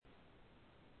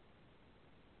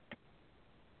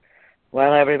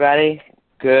Well, everybody,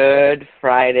 good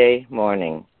Friday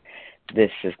morning. This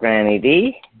is Granny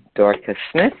D, Dorcas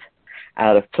Smith,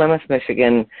 out of Plymouth,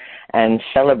 Michigan, and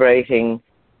celebrating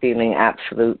feeling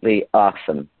absolutely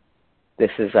awesome.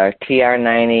 This is our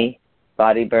TR90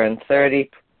 Body Burn 30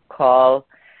 call,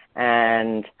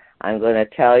 and I'm going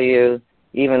to tell you,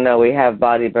 even though we have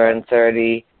Body Burn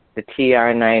 30, the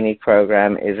TR90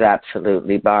 program is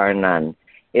absolutely bar none.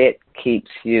 It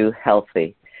keeps you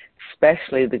healthy.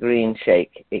 Especially the green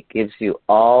shake. It gives you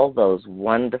all those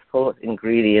wonderful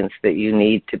ingredients that you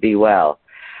need to be well.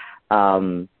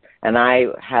 And I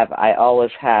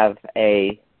always have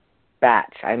a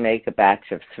batch. I make a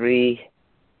batch of 3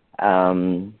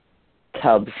 drink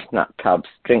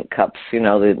cups,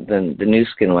 the new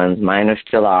skin ones. Mine are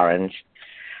still orange.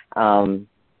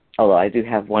 Although I do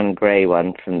have one gray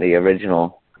one from the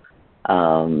original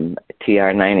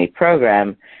TR90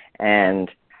 program,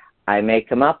 and I make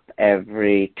them up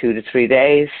every 2 to 3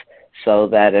 days so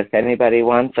that if anybody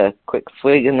wants a quick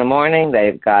swig in the morning,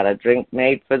 they've got a drink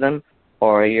made for them,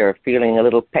 or you're feeling a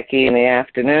little pecky in the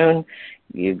afternoon,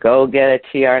 you go get a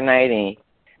TR90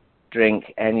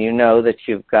 drink and you know that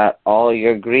you've got all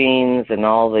your greens and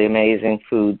all the amazing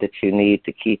food that you need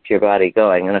to keep your body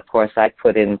going. And of course I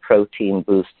put in protein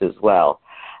boost as well.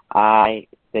 I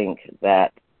think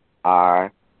that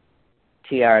our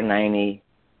TR90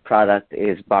 product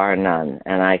is bar none,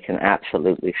 and I can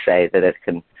absolutely say that it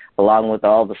can, along with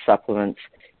all the supplements,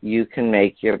 you can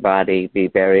make your body be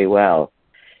very well.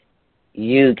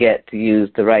 You get to use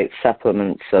the right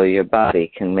supplements so your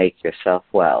body can make yourself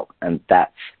well, and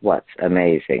that's what's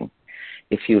amazing.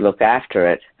 If you look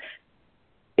after it,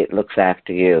 it looks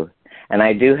after you. And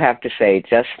I do have to say,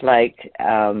 just like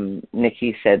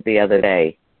Nikki said the other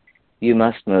day, you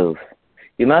must move.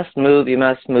 You must move, you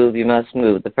must move, you must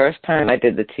move. The first time I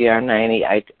did the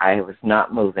TR90, I was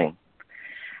not moving.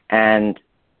 And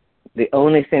the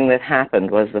only thing that happened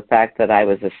was the fact that I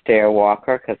was a stair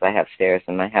walker, because I have stairs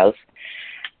in my house,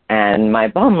 and my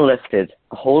bum lifted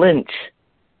a whole inch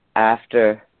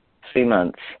after 3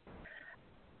 months.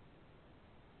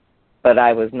 But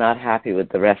I was not happy with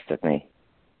the rest of me.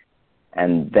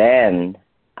 And then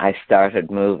I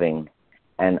started moving.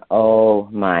 And oh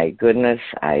my goodness,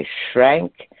 I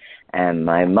shrank and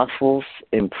my muscles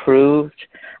improved.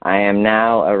 I am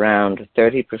now around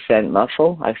 30%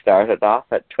 muscle. I started off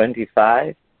at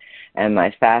 25, and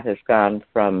my fat has gone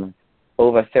from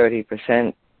over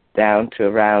 30% down to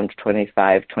around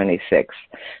 25, 26.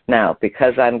 Now,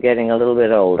 because I'm getting a little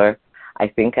bit older, I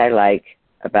think I like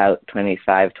about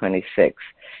 25, 26.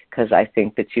 Because I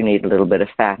think that you need a little bit of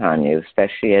fat on you,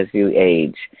 especially as you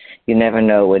age. You never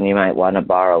know when you might want to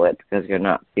borrow it because you're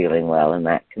not feeling well, and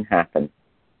that can happen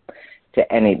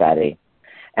to anybody.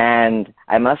 And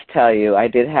I must tell you, I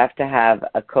did have to have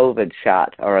a COVID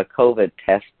shot or a COVID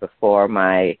test before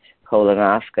my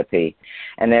colonoscopy,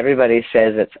 and everybody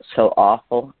says it's so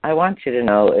awful. I want you to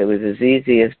know it was as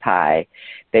easy as pie.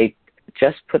 They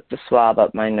just put the swab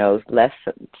up my nose,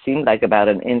 seemed like about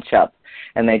an inch up,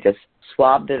 and they just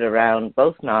swabbed it around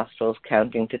both nostrils,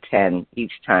 counting to 10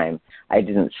 each time. I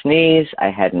didn't sneeze. I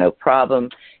had no problem.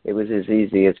 It was as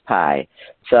easy as pie.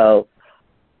 So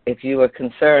if you were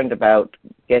concerned about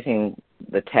getting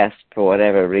the test for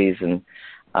whatever reason,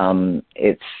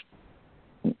 it's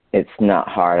not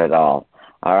hard at all.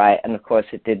 All right? And, of course,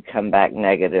 it did come back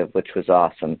negative, which was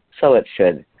awesome. So it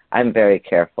should. I'm very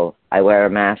careful. I wear a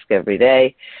mask every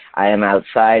day. I am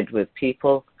outside with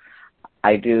people.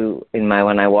 I do,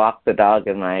 when I walk the dog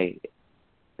in my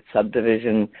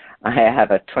subdivision, I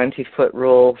have a 20-foot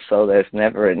rule, so there's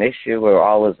never an issue. We're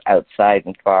always outside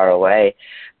and far away.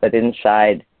 But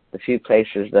inside the few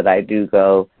places that I do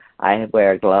go, I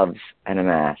wear gloves and a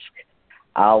mask.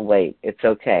 I'll wait. It's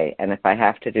okay. And if I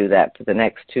have to do that for the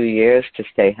next 2 years to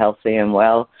stay healthy and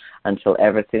well until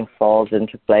everything falls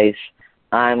into place,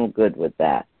 I'm good with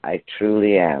that. I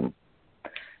truly am.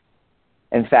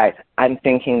 In fact, I'm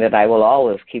thinking that I will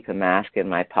always keep a mask in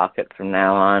my pocket from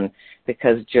now on,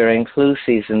 because during flu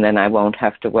season then I won't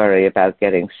have to worry about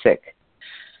getting sick.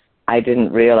 I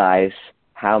didn't realize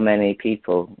how many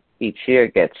people each year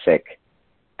get sick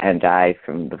and die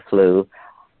from the flu,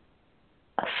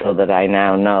 so that I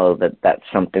now know that that's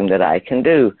something that I can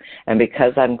do. And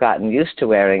because I've gotten used to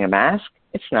wearing a mask,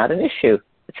 it's not an issue.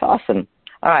 It's awesome.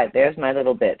 All right, there's my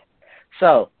little bit.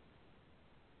 So,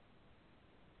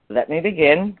 let me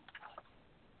begin.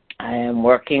 I am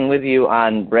working with you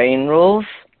on brain rules,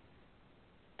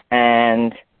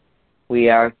 and we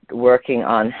are working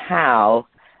on how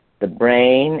the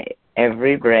brain,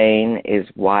 every brain is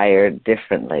wired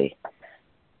differently.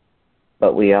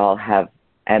 But we all have,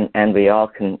 and we all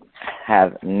can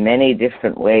have many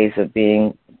different ways of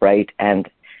being bright and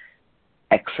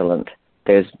excellent.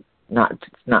 There's not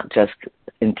just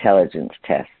intelligence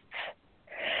tests.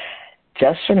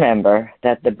 Just remember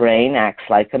that the brain acts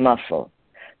like a muscle.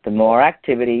 The more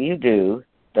activity you do,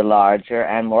 the larger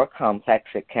and more complex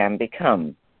it can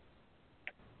become.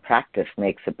 Practice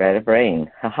makes a better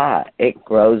brain. It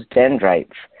grows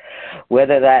dendrites.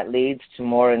 Whether that leads to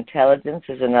more intelligence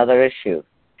is another issue.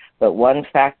 But one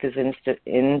fact is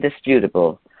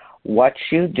indisputable. What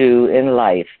you do in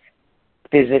life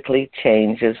physically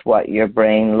changes what your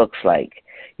brain looks like.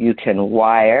 You can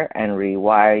wire and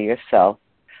rewire yourself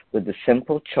with the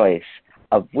simple choice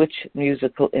of which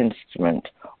musical instrument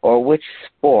or which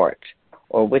sport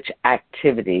or which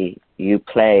activity you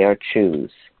play or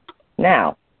choose.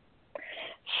 Now,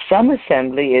 some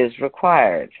assembly is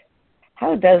required.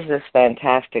 How does this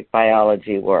fantastic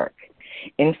biology work?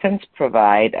 Infants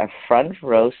provide a front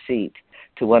row seat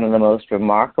to one of the most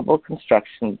remarkable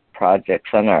construction projects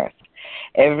on Earth.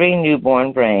 Every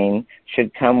newborn brain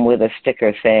should come with a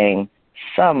sticker saying,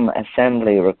 "Some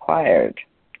assembly required."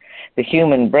 The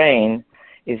human brain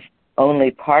is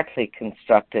only partly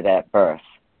constructed at birth,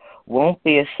 won't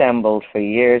be assembled for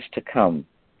years to come.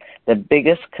 The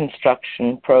biggest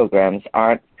construction programs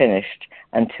aren't finished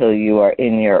until you are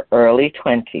in your early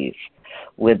 20s,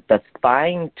 with the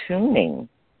fine-tuning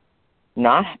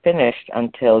not finished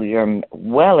until you're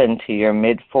well into your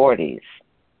mid-40s.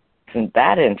 Isn't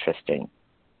that interesting?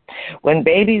 When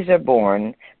babies are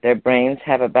born, their brains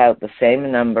have about the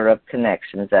same number of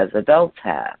connections as adults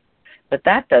have. But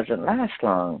that doesn't last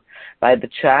long. By the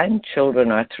time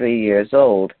children are 3 years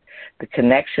old, the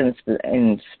connections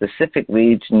in specific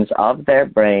regions of their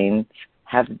brains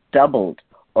have doubled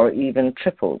or even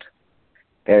tripled.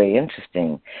 Very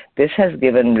interesting. This has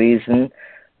given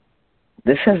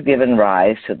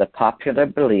rise to the popular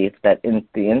belief that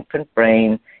the infant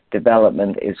brain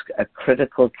development is a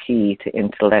critical key to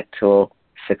intellectual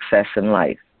success in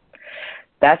life.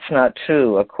 That's not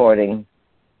true according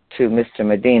to Mr.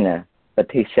 Medina,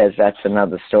 but he says that's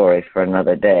another story for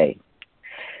another day.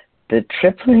 The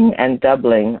tripling and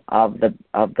doubling of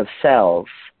the cells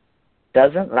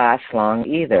doesn't last long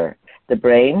either. The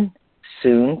brain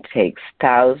soon takes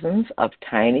thousands of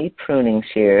tiny pruning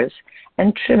shears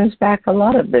and trims back a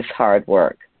lot of this hard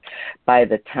work. By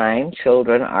the time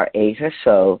children are 8 or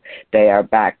so, they are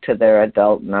back to their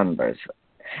adult numbers.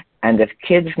 And if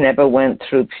kids never went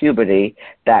through puberty,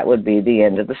 that would be the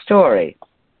end of the story.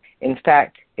 In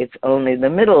fact, it's only the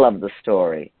middle of the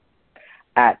story.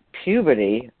 At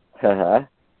puberty, the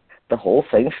whole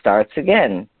thing starts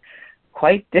again.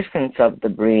 Quite different of the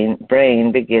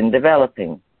brain begin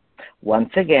developing.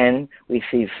 Once again, we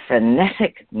see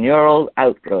frenetic neural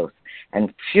outgrowth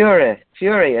and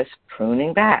furious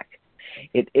pruning back.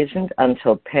 It isn't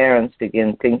until parents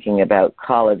begin thinking about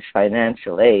college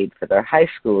financial aid for their high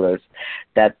schoolers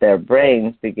that their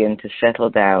brains begin to settle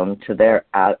down to their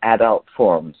adult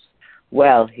forms.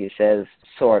 Well, he says,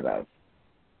 sort of.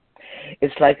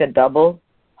 It's like a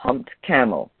double-humped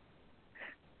camel.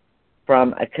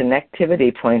 From a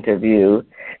connectivity point of view,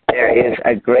 there is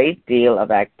a great deal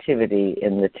of activity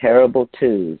in the terrible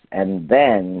twos, and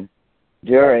then,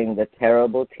 during the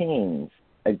terrible teens,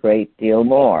 a great deal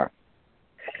more.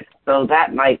 So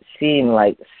that might seem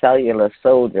like cellular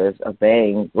soldiers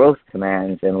obeying growth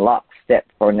commands in lockstep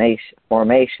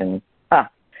formation.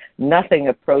 Nothing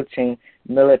approaching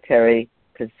military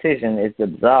precision is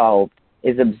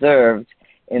observed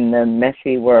in the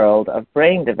messy world of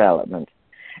brain development.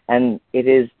 And it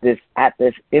is at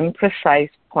this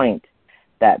imprecise point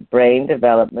that brain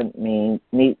development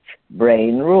meets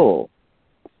brain rule.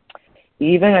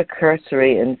 Even a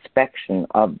cursory inspection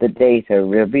of the data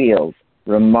reveals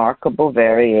remarkable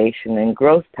variation in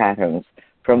growth patterns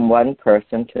from one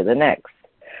person to the next.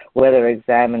 Whether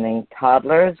examining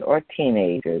toddlers or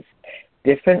teenagers,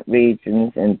 different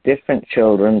regions and different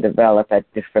children develop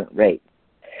at different rates.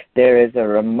 There is a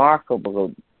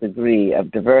remarkable degree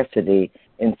of diversity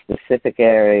in specific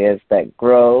areas that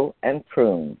grow and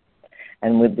prune,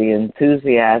 and with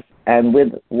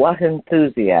what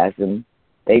enthusiasm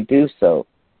they do so.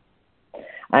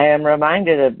 I am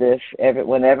reminded of this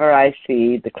whenever I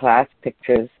see the class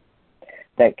pictures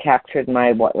that captured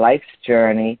my life's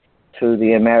journey through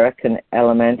the American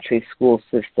elementary school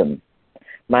system.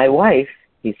 My wife,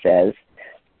 he says,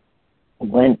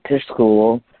 went to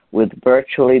school with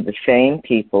virtually the same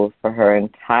people for her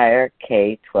entire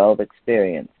K-12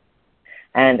 experience,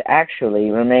 and actually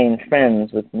remained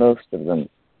friends with most of them.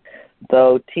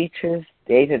 Though teachers'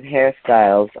 dated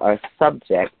hairstyles are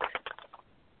subject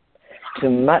to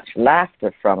much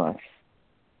laughter from us,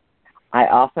 I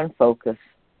often focus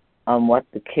on what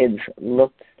the kids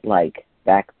looked like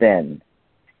back then,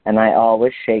 and I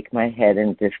always shake my head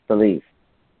in disbelief.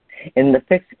 In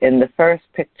the first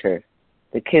picture,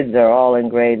 the kids are all in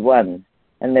grade 1,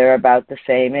 and they're about the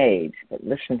same age. But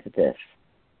listen to this.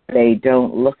 They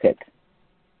don't look it.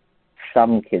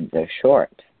 Some kids are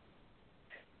short.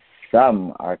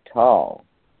 Some are tall.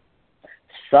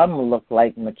 Some look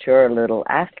like mature little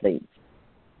athletes.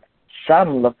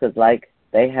 Some look like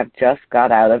they have just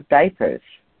got out of diapers.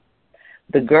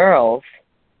 The girls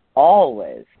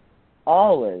always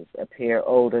appear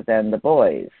older than the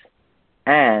boys.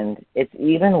 And it's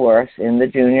even worse in the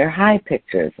junior high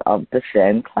pictures of the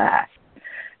same class.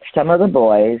 Some of the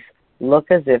boys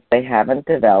look as if they haven't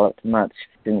developed much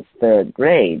since 3rd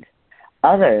grade.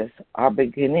 Others are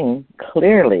beginning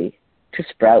clearly to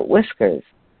sprout whiskers.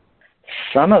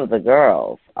 Some of the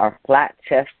girls are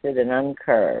flat-chested and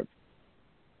uncurved,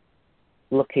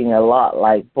 looking a lot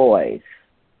like boys.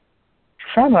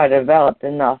 Some are developed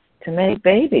enough to make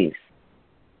babies.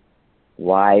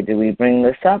 Why do we bring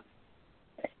this up?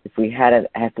 If we had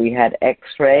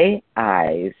X-ray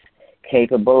eyes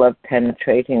capable of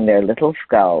penetrating their little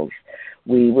skulls,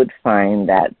 we would find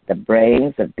that the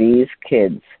brains of these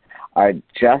kids are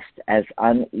just as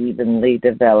unevenly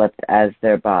developed as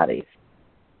their bodies.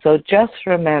 So just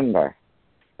remember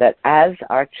that as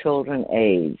our children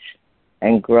age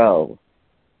and grow,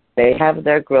 they have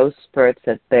their growth spurts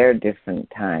at their different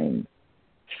times.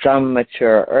 Some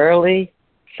mature early,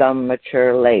 some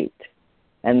mature late.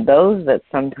 And those that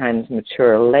sometimes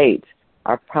mature late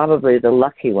are probably the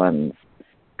lucky ones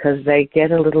because they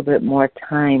get a little bit more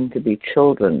time to be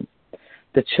children.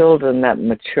 The children that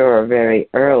mature very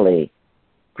early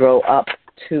grow up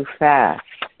too fast,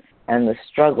 and the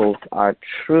struggles are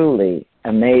truly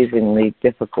amazingly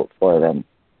difficult for them.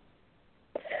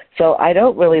 So I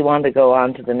don't really want to go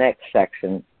on to the next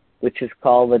section, which is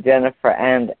called the Jennifer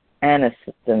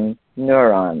Aniston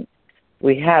neuron.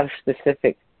 We have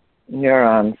specific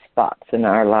neuron spots in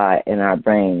our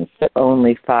brains that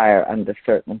only fire under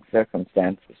certain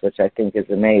circumstances, which I think is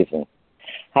amazing.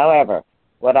 However,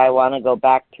 what I want to go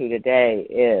back to today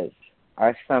is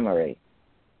our summary.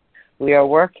 We are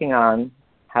working on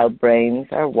how brains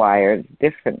are wired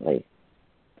differently.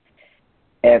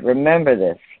 Remember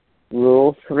this,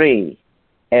 Rule 3,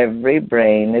 every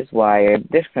brain is wired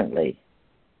differently.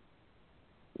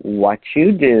 What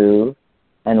you do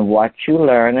and what you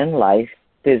learn in life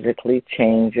physically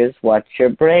changes what your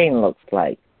brain looks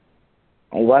like.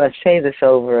 I want to say this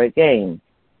over again.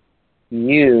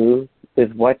 You,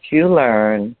 with what you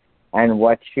learn and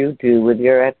what you do with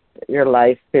your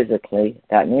life physically,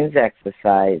 that means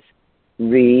exercise,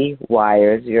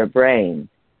 rewires your brain.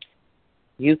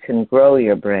 You can grow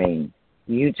your brain.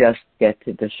 You just get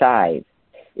to decide.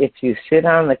 If you sit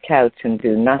on the couch and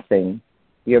do nothing,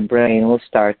 your brain will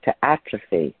start to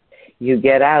atrophy. You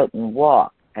get out and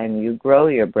walk, and you grow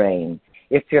your brain.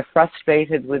 If you're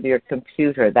frustrated with your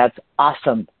computer, that's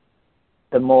awesome.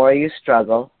 The more you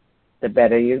struggle, the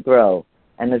better you grow.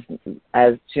 And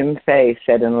as Jim Fay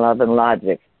said in Love and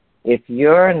Logic, if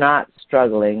you're not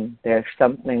struggling, there's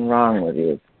something wrong with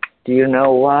you. Do you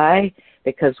know why?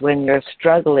 Because when you're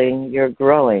struggling, you're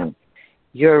growing.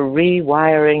 You're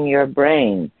rewiring your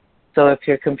brain. So if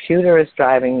your computer is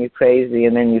driving you crazy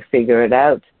and then you figure it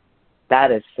out,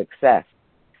 that is success.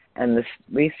 And the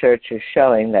research is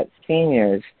showing that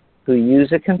seniors who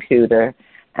use a computer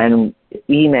and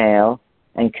email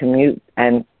and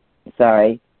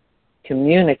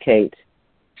communicate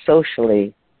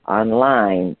socially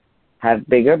online have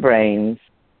bigger brains,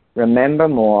 remember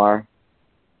more,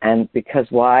 and because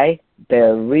why?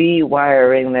 They're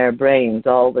rewiring their brains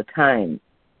all the time.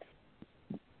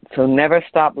 So never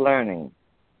stop learning.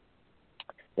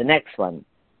 The next one.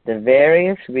 The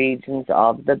various regions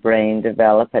of the brain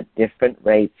develop at different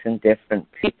rates in different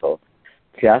people,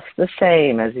 just the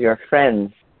same as your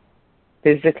friends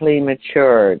physically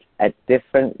matured at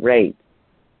different rates.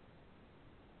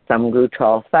 Some grew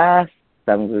tall fast,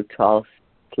 some grew tall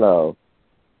slow.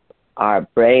 Our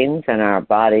brains and our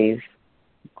bodies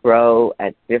grow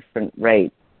at different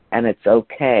rates, and it's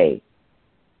okay.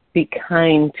 Be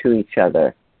kind to each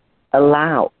other.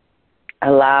 Allow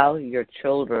your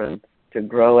children to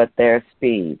grow at their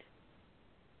speed.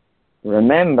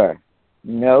 Remember,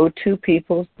 no two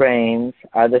people's brains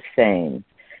are the same.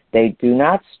 They do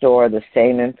not store the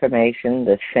same information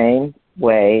the same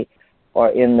way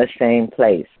or in the same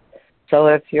place. So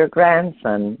if your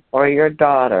grandson or your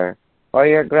daughter or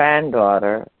your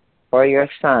granddaughter or your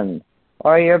son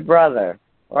or your brother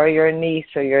or your niece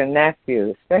or your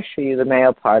nephew, especially the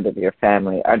male part of your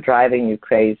family, are driving you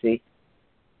crazy,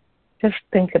 just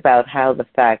think about how the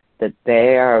fact that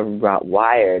they are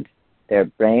wired, their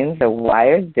brains are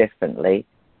wired differently,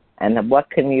 and what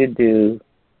can you do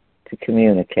to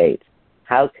communicate?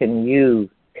 How can you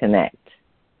connect?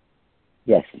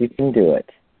 Yes, you can do it.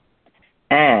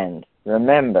 And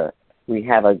remember, we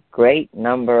have a great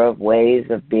number of ways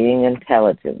of being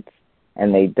intelligent,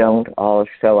 and they don't all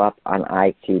show up on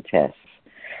IQ tests.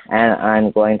 And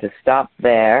I'm going to stop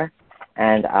there,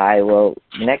 and I will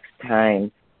next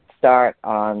time start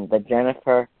on the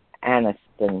Jennifer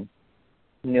Aniston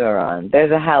neuron.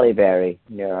 There's a Halle Berry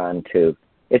neuron, too.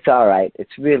 It's all right.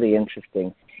 It's really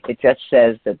interesting. It just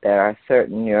says that there are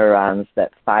certain neurons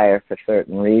that fire for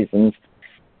certain reasons,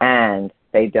 and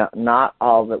we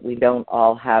don't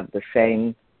all have the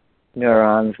same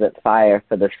neurons that fire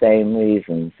for the same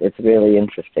reasons. It's really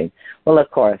interesting. Well, of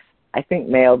course, I think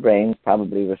male brains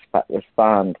probably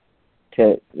responded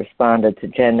to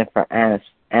Jennifer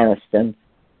Aniston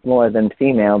more than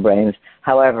female brains.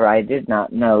 However, I did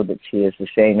not know that she is the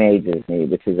same age as me,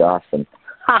 which is awesome.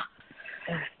 Ha!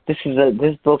 This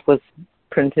book was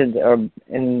printed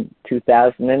in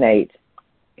 2008.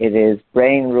 It is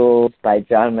Brain Rules by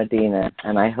John Medina,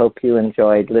 and I hope you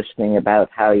enjoyed listening about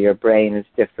how your brain is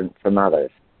different from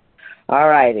others. All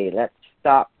righty, let's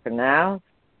stop for now.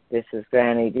 This is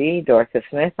Granny D, Dorcas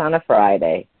Smith on a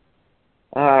Friday.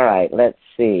 All right, let's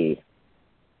see.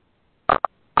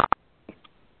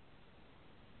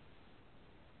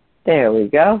 There we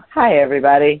go. Hi,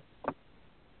 everybody.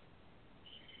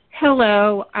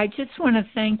 Hello. I just want to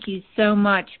thank you so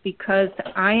much because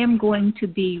I am going to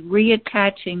be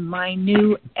reattaching my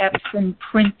new Epson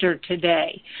printer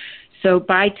today. So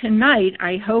by tonight,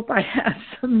 I hope I have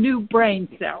some new brain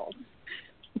cells.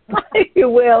 You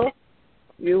will.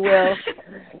 You will.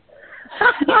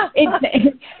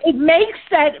 It makes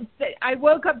that. I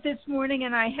woke up this morning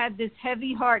and I had this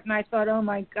heavy heart and I thought, oh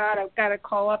my God, I've got to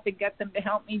call up and get them to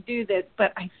help me do this.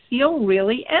 But I feel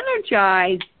really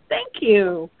energized. Thank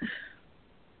you.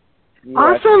 You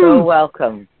awesome. Are so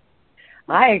welcome.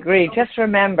 I agree. Just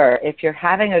remember, if you're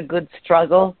having a good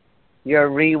struggle, you're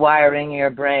rewiring your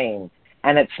brain.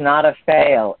 And it's not a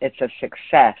fail, it's a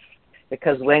success.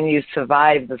 Because when you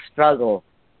survive the struggle,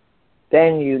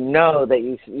 then you know that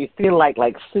you feel like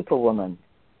Superwoman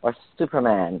or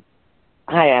Superman.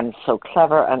 I am so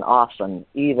clever and awesome,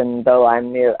 even though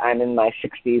I'm in my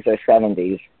 60s or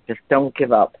 70s. Just don't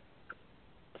give up.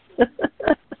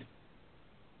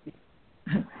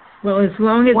 Well, as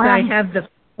long as I have the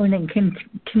phone and can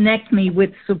connect me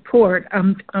with support,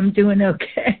 I'm doing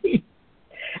okay.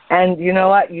 And you know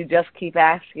what? You just keep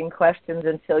asking questions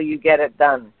until you get it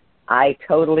done. I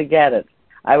totally get it.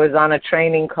 I was on a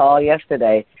training call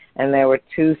yesterday, and there were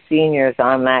 2 seniors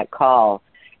on that call.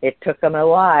 It took them a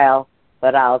while,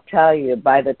 but I'll tell you,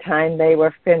 by the time they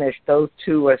were finished, those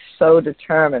 2 were so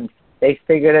determined. They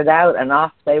figured it out, and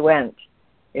off they went.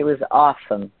 It was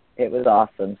awesome. It was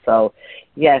awesome. So,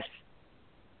 yes,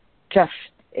 just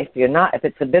if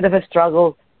it's a bit of a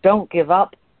struggle, don't give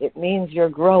up. It means you're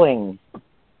growing.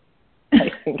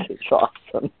 I think it's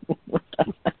awesome.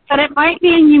 But it might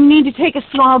mean you need to take a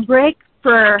small break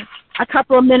for a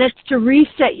couple of minutes to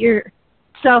reset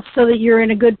yourself so that you're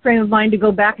in a good frame of mind to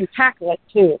go back and tackle it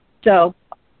too. So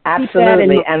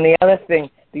absolutely. And the other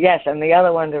thing, yes, and the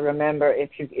other one to remember,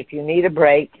 if you need a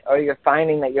break or you're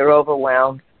finding that you're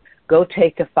overwhelmed, go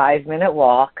take a 5-minute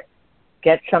walk,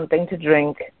 get something to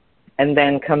drink, and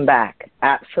then come back.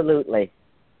 Absolutely.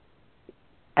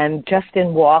 And just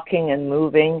in walking and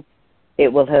moving,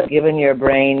 it will have given your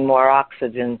brain more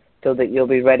oxygen so that you'll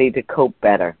be ready to cope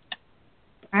better.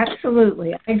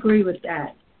 Absolutely. I agree with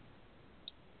that.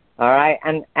 All right.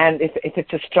 And if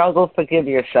it's a struggle, forgive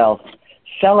yourself.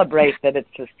 Celebrate that it's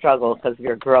a struggle because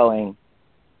you're growing.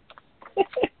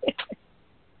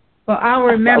 Well, I'll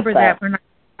remember that when I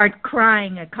start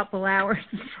crying a couple hours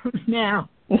from now.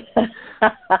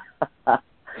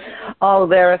 Oh,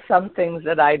 there are some things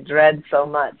that I dread so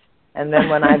much. And then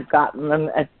when I've gotten them,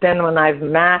 and then when I've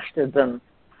mastered them,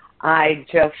 I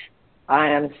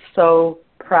am so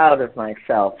proud of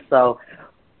myself. So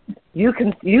you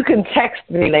can text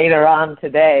me later on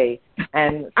today,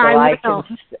 and I can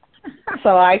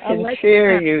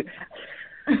cheer you.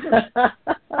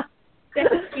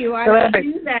 Thank you. I will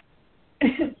do that.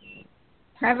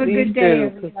 Have a good day,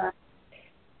 everybody.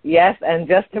 Yes, and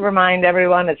just to remind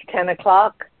everyone, it's 10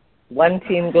 o'clock, One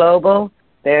Team Global.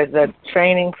 There's a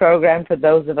training program for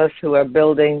those of us who are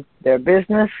building their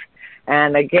business.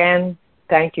 And again,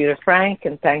 thank you to Frank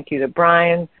and thank you to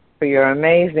Brian for your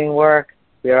amazing work.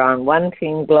 We're on One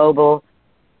Team Global.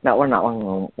 No, we're not.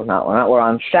 We're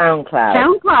on SoundCloud.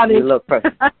 SoundCloud.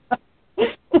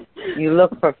 You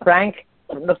look for Frank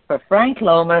look for Frank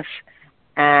Lomas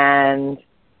and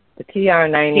the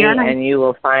TR90, and you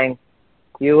will find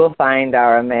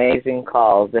our amazing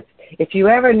calls. If you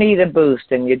ever need a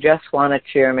boost and you just want to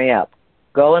cheer me up,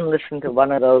 go and listen to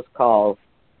one of those calls,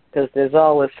 because there's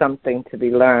always something to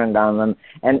be learned on them.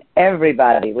 And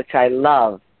everybody, which I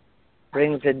love,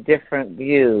 brings a different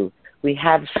view. We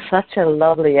have such a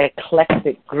lovely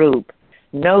eclectic group.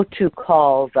 No two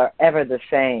calls are ever the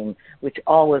same, which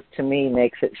always, to me,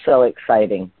 makes it so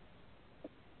exciting.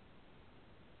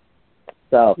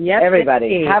 So, yes,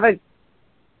 everybody, have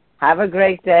a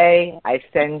great day. I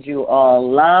send you all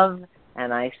love,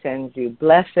 and I send you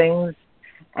blessings.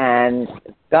 And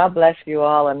God bless you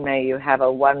all, and may you have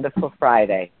a wonderful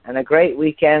Friday and a great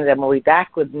weekend. And we'll be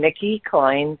back with Nikki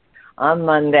Coyne on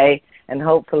Monday, and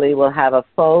hopefully we'll have a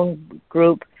phone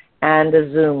group and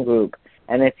a Zoom group.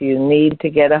 And if you need to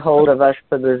get a hold of us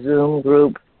for the Zoom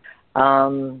group,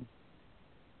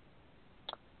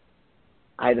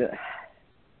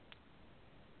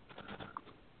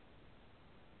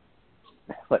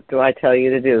 what do I tell you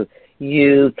to do?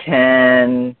 You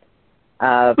can...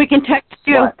 we can text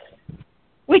you. What?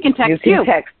 We can text you.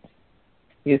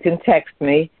 You can text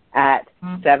me at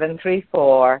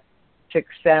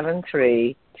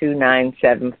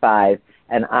 734-673-2975,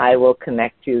 and I will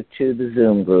connect you to the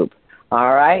Zoom group.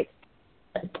 All right?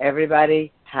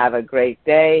 Everybody, have a great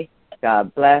day.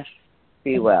 God bless.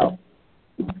 Be well.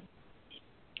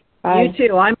 Bye. You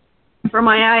too. I'm for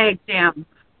my eye exam.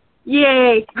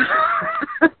 Yay.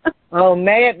 Oh,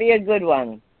 may it be a good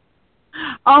one.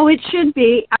 Oh, it should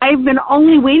be. I've been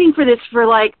only waiting for this for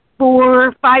like 4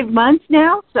 or 5 months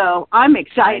now, so I'm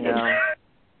excited. I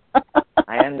know.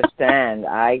 I understand.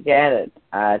 I get it.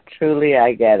 Truly,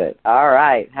 I get it. All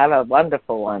right. Have a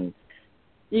wonderful one.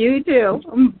 You too.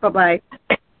 Bye-bye.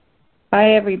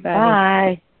 Bye,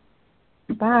 everybody.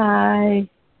 Bye. Bye.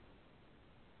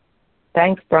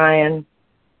 Thanks, Brian.